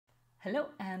Hello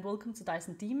and welcome to Dice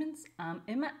and Demons. I'm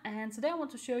Emma and today I want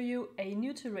to show you a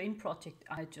new terrain project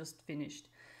I just finished.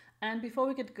 And before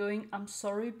we get going, I'm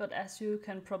sorry, but as you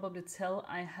can probably tell,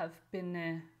 I have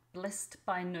been blessed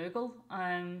by Nurgle.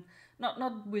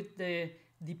 Not with the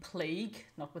plague,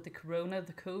 not with the corona,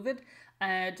 the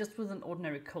COVID, just with an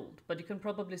ordinary cold. But you can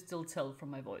probably still tell from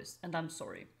my voice, and I'm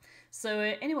sorry. So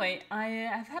anyway,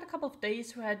 I've had a couple of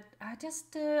days where I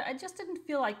just didn't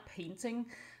feel like painting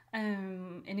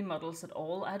any models at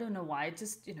all. I don't know why,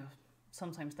 just,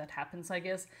 sometimes that happens, I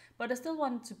guess. But I still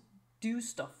wanted to do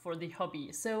stuff for the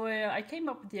hobby. So I came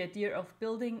up with the idea of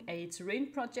building a terrain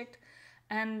project.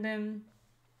 And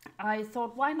I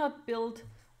thought, why not build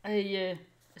an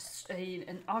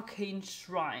Arcane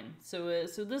Shrine? So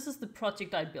this is the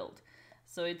project I built.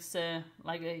 So it's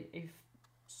like a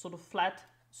sort of flat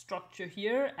structure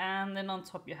here. And then on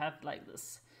top you have like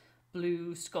this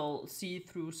blue skull,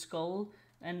 see-through skull.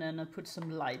 And then I put some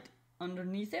light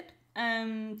underneath it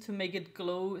to make it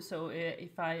glow. So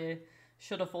if I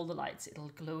shut off all the lights, it'll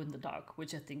glow in the dark,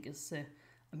 which I think is,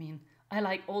 I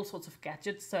like all sorts of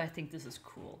gadgets, so I think this is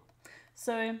cool.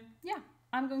 So yeah,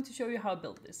 I'm going to show you how I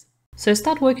built this. So I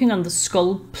start working on the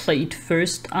skull plate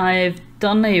first. I've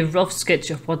done a rough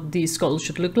sketch of what the skull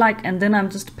should look like, and then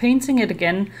I'm just painting it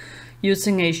again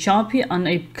using a Sharpie on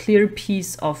a clear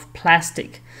piece of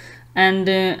plastic. And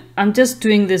I'm just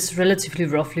doing this relatively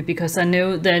roughly because I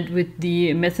know that with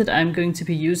the method I'm going to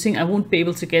be using, I won't be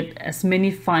able to get as many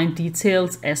fine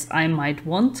details as I might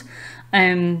want.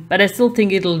 But I still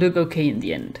think it'll look okay in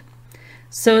the end.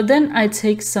 So then I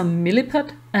take some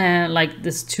Milliput, like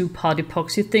this two-part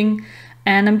epoxy thing,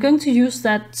 and I'm going to use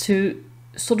that to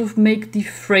sort of make the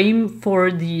frame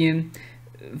for the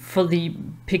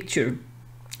picture.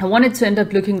 I want it to end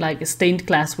up looking like a stained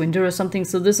glass window or something,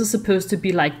 so this is supposed to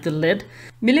be like the lid.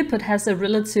 Milliput has a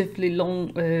relatively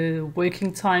long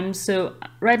working time, so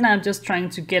right now I'm just trying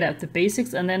to get at the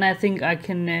basics, and then I think I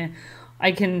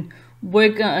can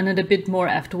work on it a bit more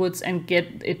afterwards and get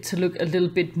it to look a little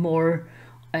bit more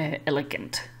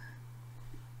elegant.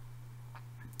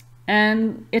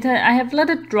 And I have let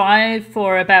it dry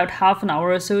for about half an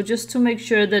hour or so, just to make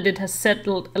sure that it has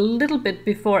settled a little bit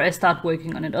before I start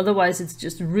working on it. Otherwise it's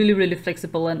just really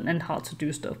flexible and hard to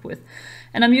do stuff with.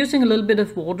 And I'm using a little bit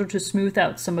of water to smooth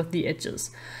out some of the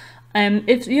edges.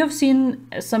 If you have seen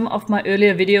some of my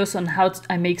earlier videos on how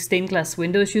I make stained glass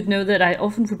windows, you'd know that I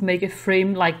often would make a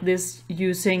frame like this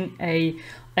using a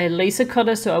laser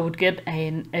cutter. So I would get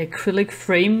an acrylic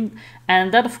frame,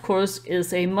 and that of course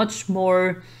is a much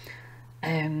more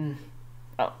it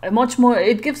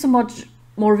gives a much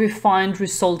more refined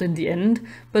result in the end,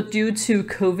 but due to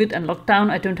COVID and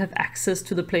lockdown I don't have access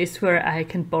to the place where I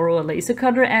can borrow a laser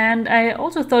cutter, and I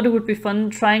also thought it would be fun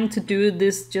trying to do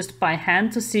this just by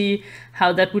hand to see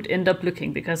how that would end up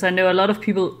looking, because I know a lot of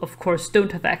people of course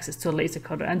don't have access to a laser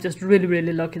cutter. I'm just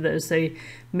really lucky there's a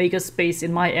maker space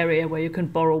in my area where you can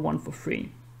borrow one for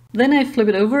free. Then I flip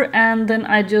it over and then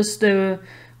I just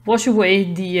wash away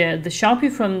the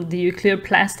Sharpie from the clear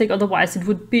plastic, otherwise it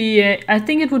would be, I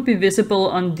think it would be visible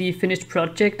on the finished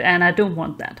project, and I don't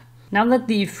want that. Now that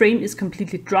the frame is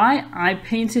completely dry, I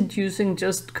painted using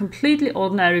just completely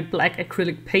ordinary black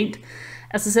acrylic paint.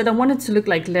 As I said, I wanted to look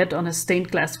like lead on a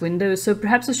stained glass window, so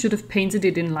perhaps I should have painted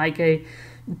it in like a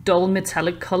dull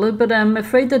metallic color, but I'm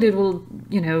afraid that it will,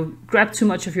 grab too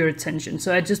much of your attention,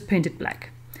 so I just painted black.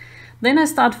 Then I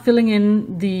start filling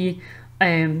in the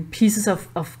pieces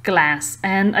of glass,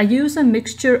 and I use a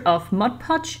mixture of Mod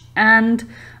Podge and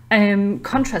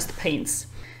contrast paints.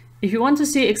 If you want to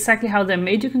see exactly how they're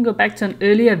made, you can go back to an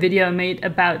earlier video I made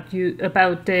about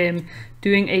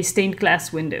doing a stained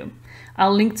glass window.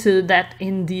 I'll link to that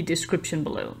in the description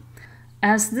below.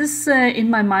 As this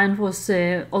in my mind was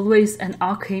always an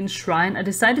Arcane Shrine, I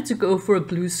decided to go for a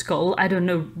blue skull. I don't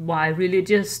know why, really, it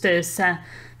just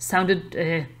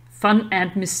sounded fun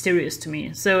and mysterious to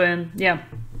me. So yeah,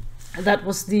 that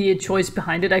was the choice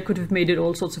behind it. I could have made it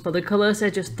all sorts of other colors. I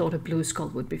just thought a blue skull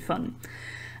would be fun.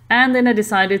 And then I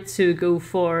decided to go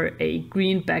for a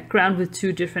green background with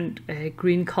two different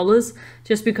green colors,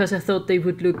 just because I thought they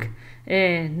would look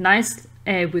nice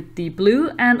with the blue,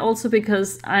 and also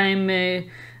because I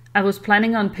was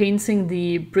planning on painting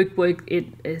the brickwork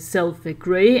itself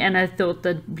gray, and I thought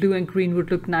that blue and green would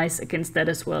look nice against that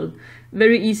as well.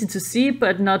 Very easy to see,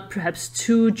 but not perhaps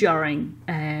too jarring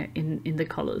in the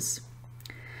colors.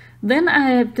 Then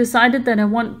I have decided that I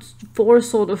want 4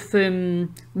 sort of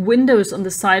windows on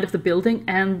the side of the building,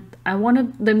 and I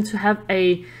wanted them to have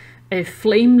a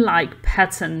flame-like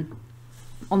pattern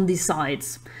on the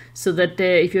sides, so that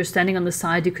if you're standing on the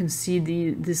side you can see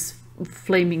this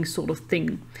flaming sort of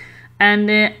thing.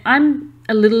 And I'm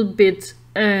a little bit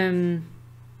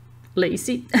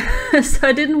lazy, so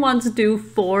I didn't want to do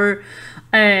 4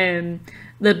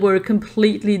 that were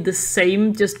completely the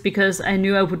same, just because I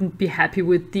knew I wouldn't be happy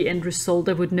with the end result.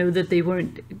 I would know that they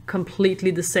weren't completely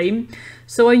the same.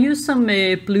 So I used some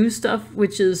blue stuff,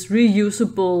 which is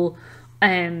reusable,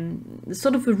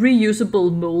 sort of a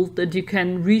reusable mold that you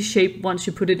can reshape once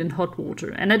you put it in hot water.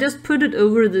 And I just put it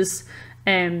over this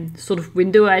sort of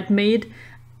window I'd made,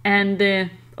 and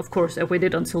of course I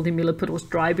waited until the milliput was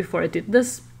dry before I did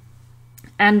this.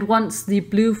 And once the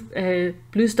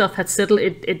blue stuff had settled,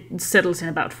 it settles in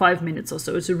about 5 minutes or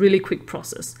so. It's a really quick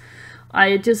process.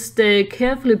 I just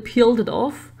carefully peeled it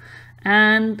off,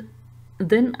 and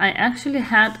then I actually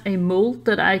had a mold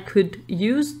that I could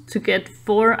use to get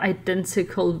 4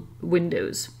 identical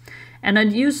windows. And I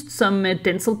used some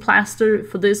Dental plaster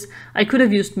for this. I could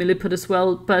have used milliput as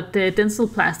well, but Dental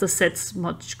plaster sets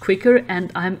much quicker,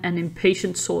 and I'm an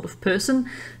impatient sort of person,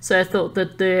 so I thought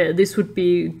that this would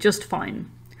be just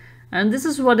fine. And this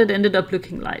is what it ended up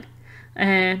looking like.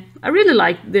 I really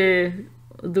liked the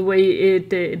way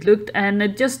it looked, and I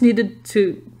just needed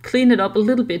to clean it up a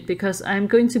little bit, because I'm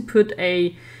going to put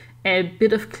a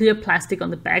bit of clear plastic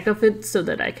on the back of it so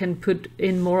that I can put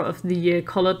in more of the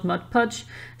colored Mod Podge.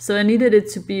 So I needed it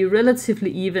to be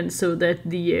relatively even so that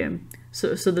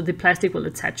the plastic will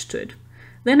attach to it.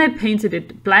 Then I painted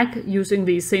it black using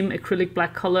the same acrylic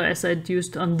black color as I'd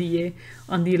used on the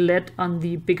LED on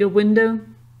the bigger window.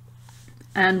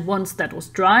 And once that was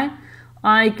dry,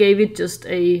 I gave it just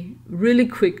a really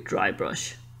quick dry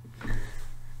brush. I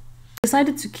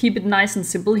decided to keep it nice and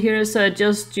simple here, so I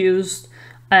just used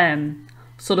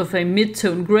sort of a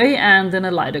mid-tone gray and then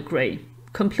a lighter gray,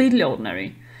 completely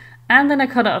ordinary. And then I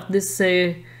cut off this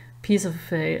piece of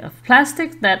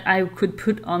plastic that I could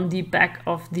put on the back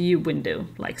of the window,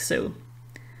 like so.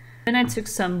 Then I took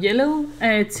some yellow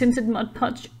tinted Mod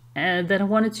Podge that I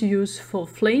wanted to use for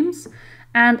flames,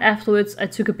 and afterwards I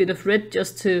took a bit of red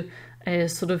just to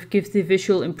sort of give the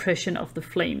visual impression of the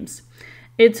flames.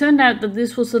 It turned out that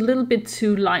this was a little bit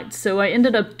too light, so I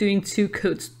ended up doing 2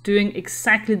 coats, doing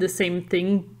exactly the same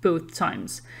thing both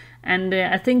times. And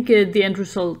I think the end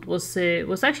result was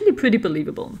actually pretty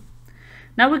believable.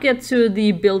 Now we get to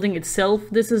the building itself.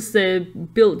 This is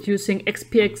built using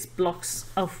XPX blocks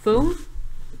of foam.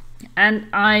 And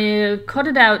I cut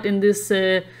it out in this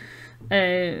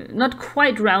not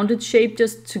quite rounded shape,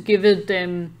 just to give it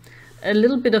a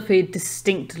little bit of a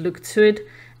distinct look to it.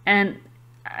 And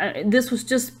this was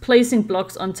just placing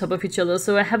blocks on top of each other,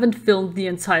 so I haven't filmed the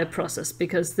entire process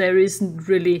because there isn't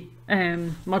really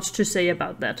much to say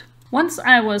about that. Once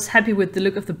I was happy with the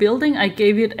look of the building, I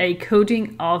gave it a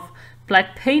coating of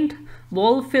black paint,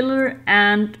 wall filler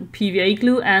and PVA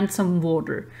glue and some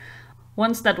water.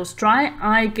 Once that was dry,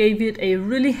 I gave it a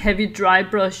really heavy dry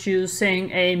brush using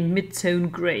a mid-tone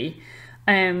gray.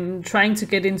 Trying to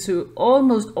get into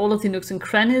almost all of the nooks and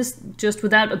crannies, just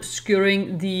without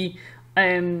obscuring the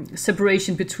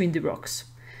separation between the rocks.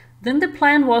 Then the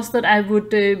plan was that I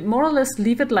would more or less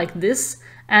leave it like this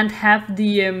and have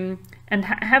the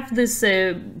have this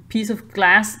piece of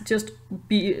glass just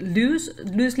be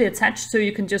loosely attached, so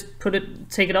you can just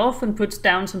take it off and put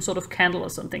down some sort of candle or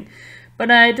something.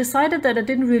 But I decided that I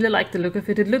didn't really like the look of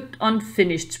it. It looked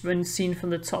unfinished when seen from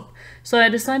the top. So I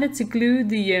decided to glue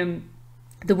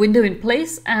the window in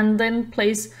place and then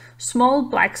place small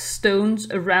black stones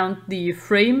around the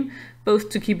frame, both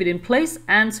to keep it in place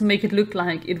and to make it look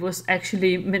like it was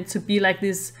actually meant to be like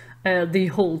this the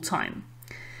whole time.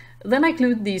 Then I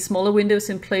glued the smaller windows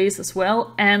in place as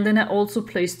well, and then I also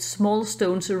placed small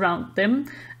stones around them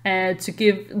to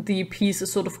give the piece a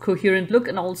sort of coherent look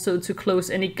and also to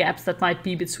close any gaps that might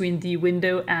be between the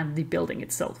window and the building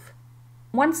itself.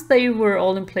 Once they were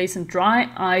all in place and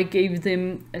dry, I gave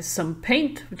them some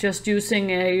paint, just using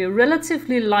a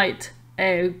relatively light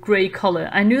gray color.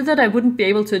 I knew that I wouldn't be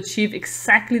able to achieve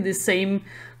exactly the same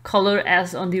color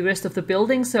as on the rest of the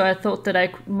building, so I thought that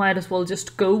I might as well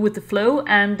just go with the flow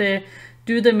and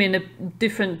do them in a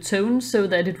different tone so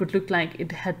that it would look like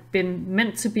it had been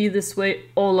meant to be this way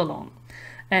all along.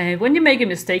 When you make a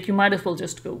mistake, you might as well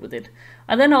just go with it.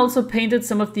 I then also painted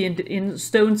some of the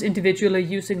stones individually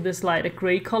using this lighter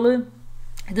gray color.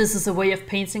 This is a way of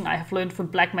painting I have learned from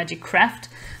Black Magic Craft,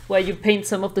 where you paint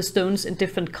some of the stones in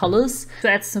different colors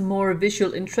to add some more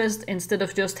visual interest instead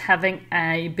of just having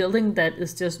a building that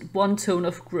is just one tone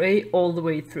of gray all the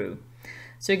way through.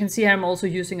 So you can see here I'm also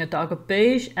using a darker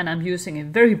beige, and I'm using a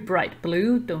very bright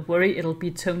blue. Don't worry, it'll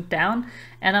be toned down.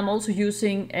 And I'm also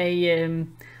using a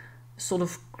sort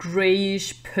of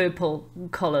grayish purple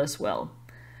color as well.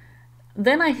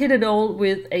 Then I hit it all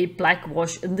with a black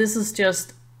wash, and this is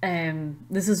just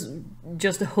this is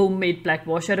just a homemade black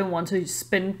wash. I don't want to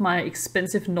spend my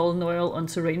expensive Northern Oil on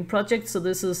terrain projects. So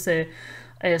this is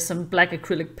some black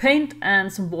acrylic paint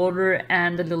and some water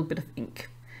and a little bit of ink.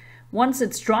 Once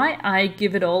it's dry, I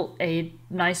give it all a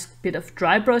nice bit of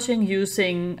dry brushing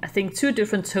using, I think, 2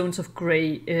 different tones of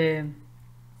gray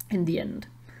in the end.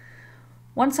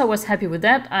 Once I was happy with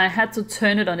that, I had to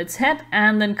turn it on its head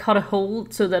and then cut a hole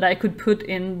so that I could put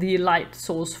in the light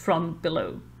source from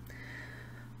below.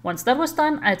 Once that was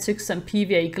done, I took some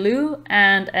PVA glue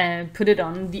and put it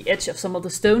on the edge of some of the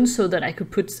stones so that I could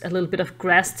put a little bit of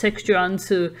grass texture on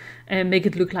to make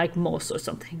it look like moss or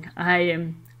something.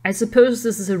 I suppose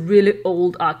this is a really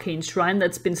old arcane shrine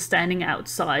that's been standing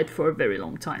outside for a very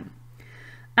long time.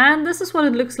 And this is what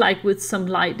it looks like with some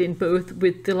light in both,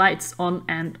 with the lights on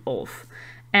and off.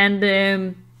 And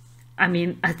I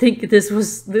mean, I think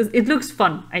it looks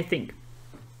fun, I think.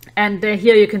 And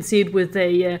here you can see it with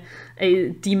a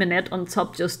demonette on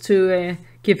top, just to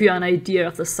give you an idea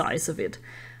of the size of it.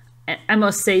 I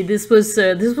must say this was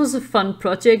a fun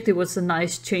project. It was a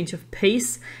nice change of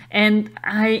pace, and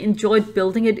I enjoyed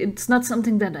building it. It's not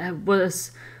something that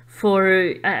was for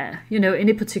you know,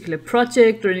 any particular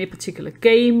project or any particular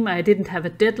game. I didn't have a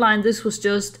deadline. This was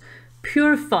just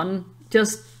pure fun,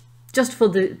 just for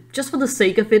the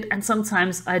sake of it. And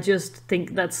sometimes I just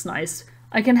think that's nice.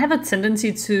 I can have a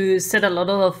tendency to set a lot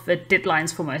of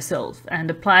deadlines for myself and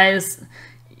applies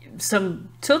some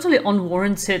totally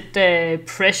unwarranted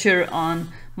pressure on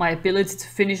my ability to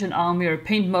finish an army or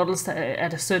paint models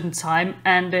at a certain time,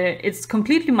 and it's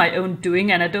completely my own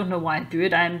doing, and I don't know why I do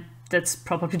it. That's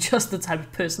probably just the type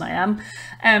of person I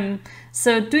am.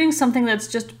 So doing something that's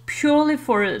just purely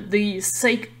for the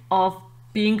sake of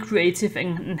being creative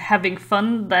and having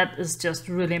fun, that is just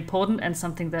really important and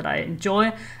something that I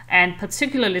enjoy, and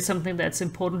particularly something that's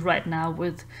important right now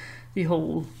with the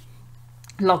whole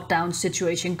lockdown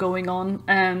situation going on.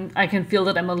 I can feel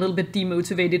that I'm a little bit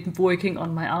demotivated working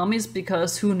on my armies,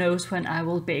 because who knows when I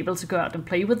will be able to go out and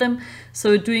play with them.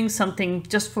 So doing something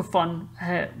just for fun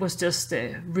was just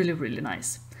really, really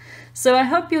nice. So I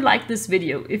hope you liked this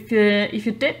video. If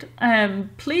you did,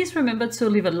 please remember to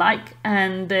leave a like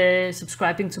and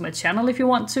subscribing to my channel if you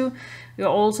want to. You're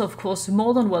also, of course,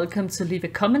 more than welcome to leave a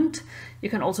comment. You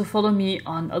can also follow me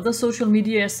on other social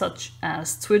media such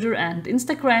as Twitter and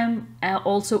Instagram,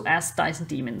 also as Dice and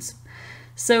Demons.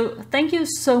 So thank you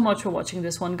so much for watching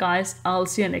this one, guys. I'll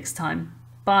see you next time.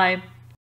 Bye.